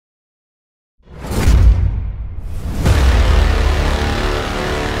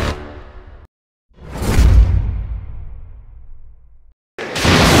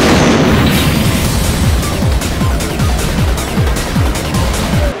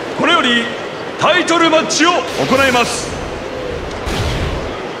タイトルマッチを行います。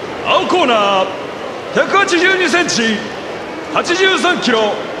青コーナー182センチ83キ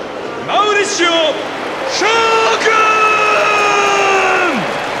ロマウリシオ・将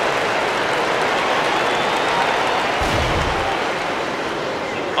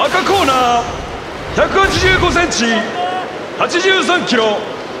軍。赤コーナー185センチ83キロ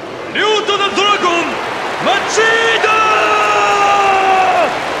両戸田ドラゴンマチーダ。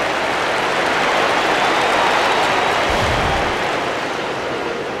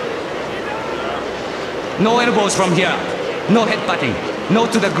No elbows from here. No headbutting. No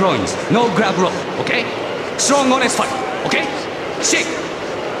to the groins. No grab roll. Okay? Strong, honest fight. Okay? Shake.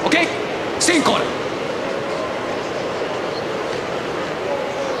 Okay? Same corner.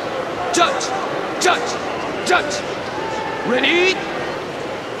 Judge. Judge. Judge. Ready?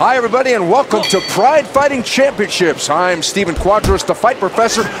 Hi, everybody, and welcome to Pride Fighting Championships. I'm Stephen Quadros, the Fight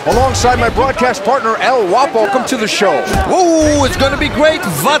Professor, alongside my broadcast partner, El Wapo. Welcome to the show. Whoa, it's going to be great,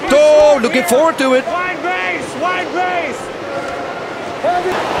 Vato. Looking forward to it. Wide base, wide base. Come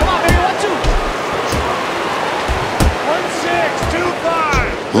on, baby, 1-2.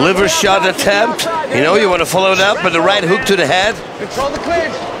 1-6, 2-5. Liver shot attempt. You know, you want to follow it up with the right hook to the head. Control the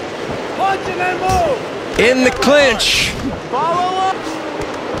clinch. Punch and then move. In the clinch. Follow up.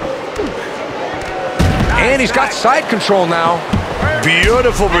 And he's got side control now.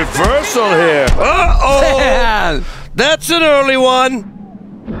 Beautiful reversal here. Uh-oh. That's an early one.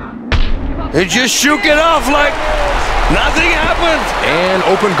 He just shook it off like nothing happened. And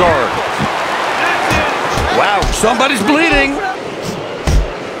open guard. Wow, somebody's bleeding.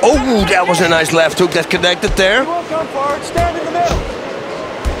 Oh, that was a nice left hook that connected there. Come forward, stand in the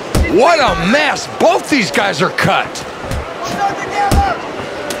middle. What a mess. Both these guys are cut.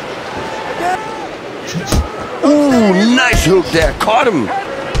 Ooh, nice hook there. Caught him.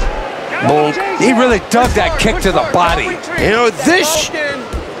 Bonk. He really dug that kick to the body. You know, this...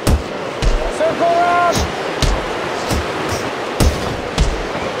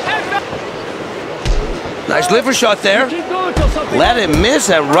 Nice liver shot there. Let him miss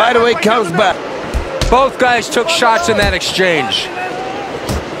and right away comes back. Both guys took shots in that exchange.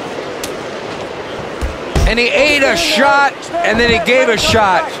 And he ate a shot, and then he gave a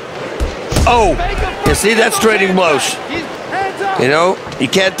shot. Oh, you see, that's trading blows. You know, you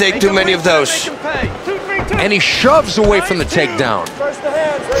can't take too many of those. And he shoves away from the takedown.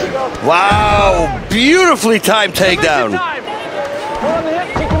 Wow, beautifully timed takedown.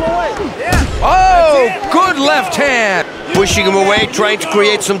 Oh, good left hand. Pushing him away, trying to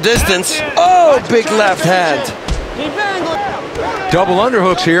create some distance. Oh, big left hand. Double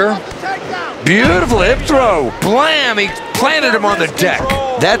underhooks here. Beautiful hip throw. Blam, he planted him on the deck.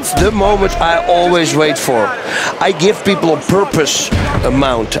 That's the moment I always wait for. I give people a purpose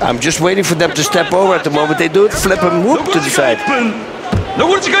amount. I'm just waiting for them to step over. At the moment they do it, flip him, whoop, to the side.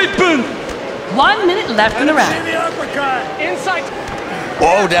 1 minute left in the round.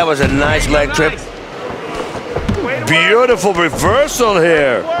 Oh, that was a nice leg trip. Beautiful reversal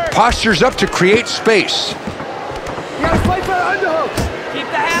here. Postures up to create space.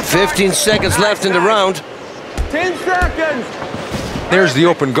 15 seconds left in the round. 10 seconds. There's the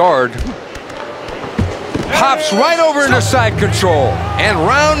open guard. Pops right over into side control. And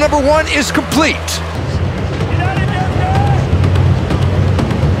round number 1 is complete.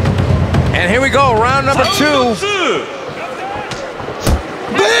 And here we go, round number 2.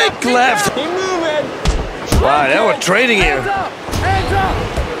 Big left. Wow, they were trading here.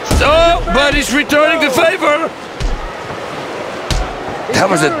 Oh, but he's returning the favor. That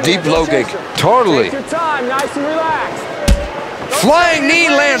was a deep low kick. Totally. Take your time, nice and relaxed. Flying knee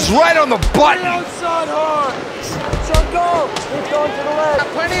lands right on the button.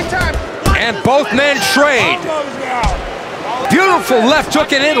 Plenty of time. And both men trade. Beautiful left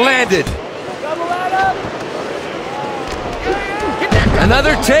hook and it landed.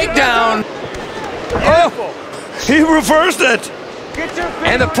 Another takedown. Oh, he reversed it.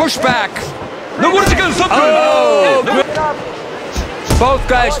 And the pushback. Oh, both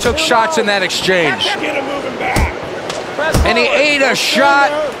guys took shots in that exchange. And he ate a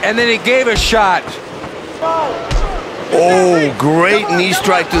shot, and then he gave a shot. oh, great knee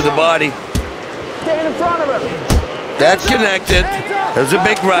strike to the body. That connected. That was a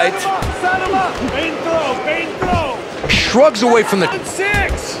big right. Shrugs away from the...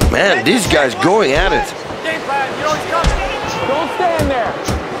 Man, these guys going at it. Don't stand there.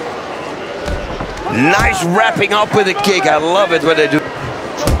 Nice wrapping up with a kick. I love it when they do.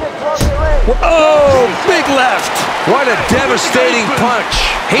 Oh, big left. What a devastating punch.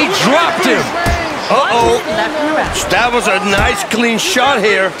 He dropped him. Uh-oh. That was a nice clean shot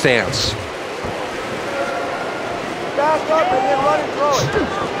here. Stance. back up and then run and throw it.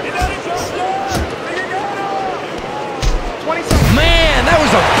 Man, that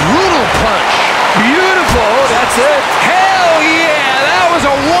was a brutal punch. Beautiful. That's it. Hell yeah, that was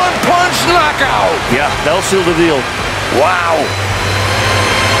a one-punch knockout. Yeah, that'll seal the deal. Wow.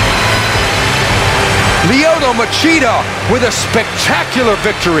 Lyoto Machida with a spectacular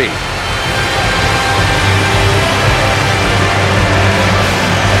victory.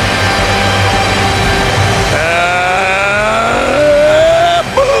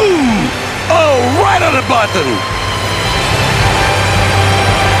 Boom! Oh, right on the button.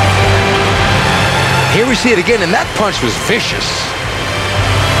 Here we see it again, and that punch was vicious.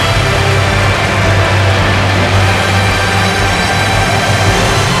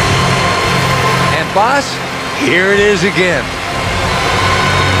 And boss, here it is again.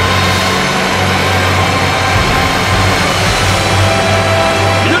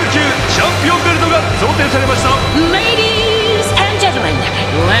 Ladies and gentlemen,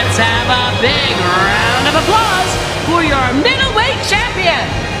 let's have a big round of applause for your middleweight champion,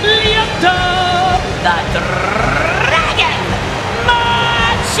 Lyoto